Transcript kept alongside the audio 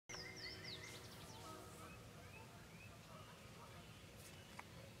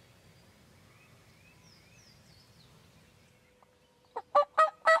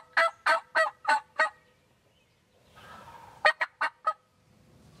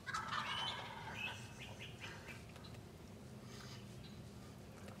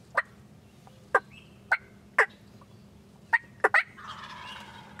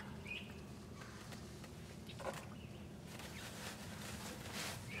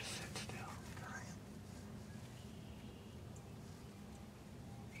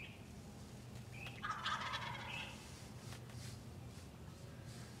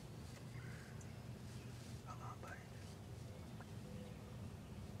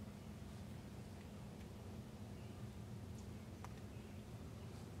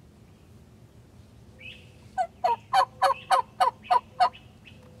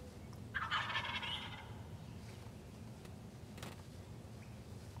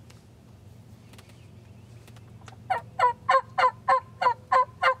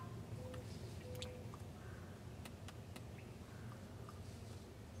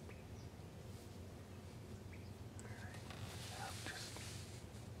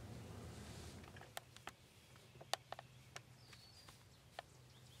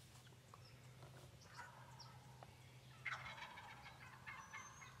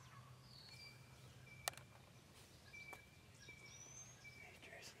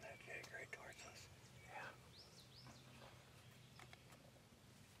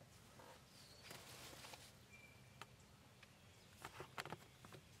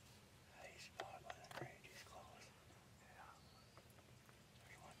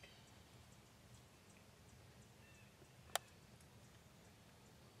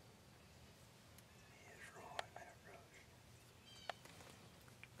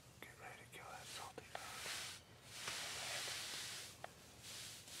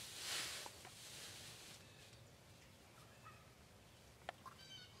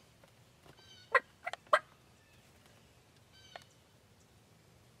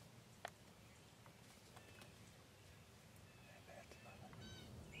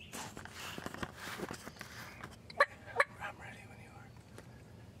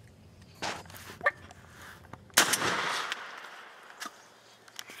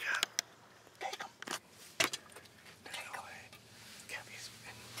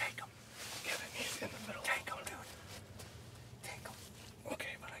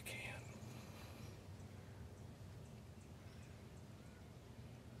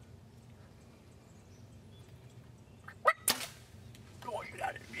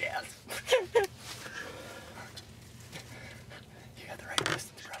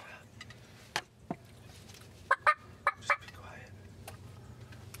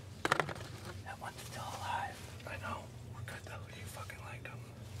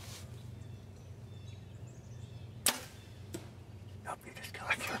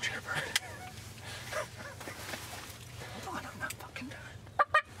touch your bird. Hold on, I'm not fucking done.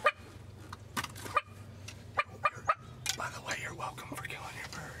 By the way, you're welcome for killing your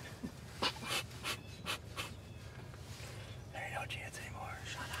bird. There ain't no chance anymore.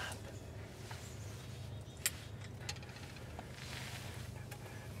 Shut up.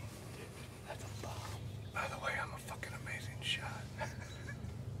 That's a bomb. By the way, I'm a fucking amazing shot.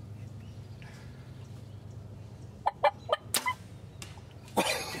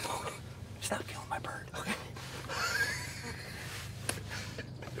 Dude, stop killing my bird. Okay.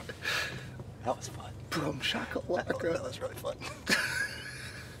 That was fun. Boom shakalaka. That was really fun.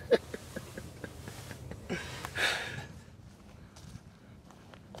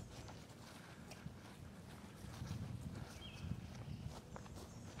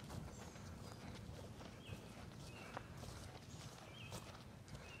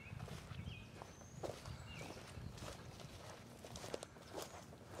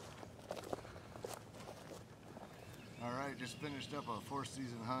 Alright, just finished up a 4th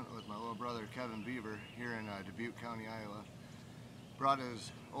season hunt with my little brother Kevin Biver here in Dubuque County, Iowa. Brought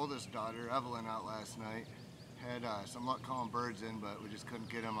his oldest daughter Evelyn out last night. Had some luck calling birds in, but we just couldn't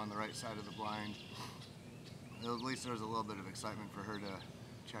get him on the right side of the blind. At least there was a little bit of excitement for her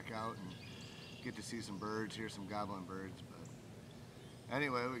to check out and get to see some birds, hear some gobbling birds. But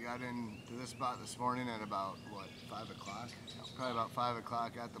anyway, we got into this spot this morning at about, what, 5 o'clock? Probably about 5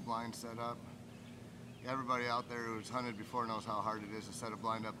 o'clock, got the blind set up. Everybody out there who's hunted before knows how hard it is to set a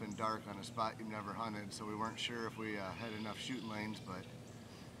blind up in dark on a spot you've never hunted, so we weren't sure if we had enough shooting lanes, but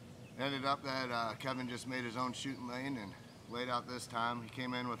it ended up that Kevin just made his own shooting lane and laid out this time. He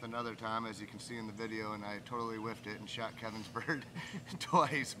came in with another time, as you can see in the video, and I totally whiffed it and shot Kevin's bird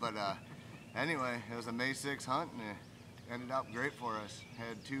twice, but anyway, it was a May 6th hunt and it ended up great for us.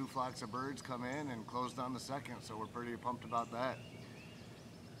 Had 2 flocks of birds come in and closed on the second, so we're pretty pumped about that.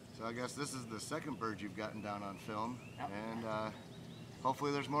 So I guess this is the second bird you've gotten down on film, and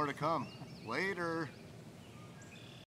hopefully there's more to come. Later!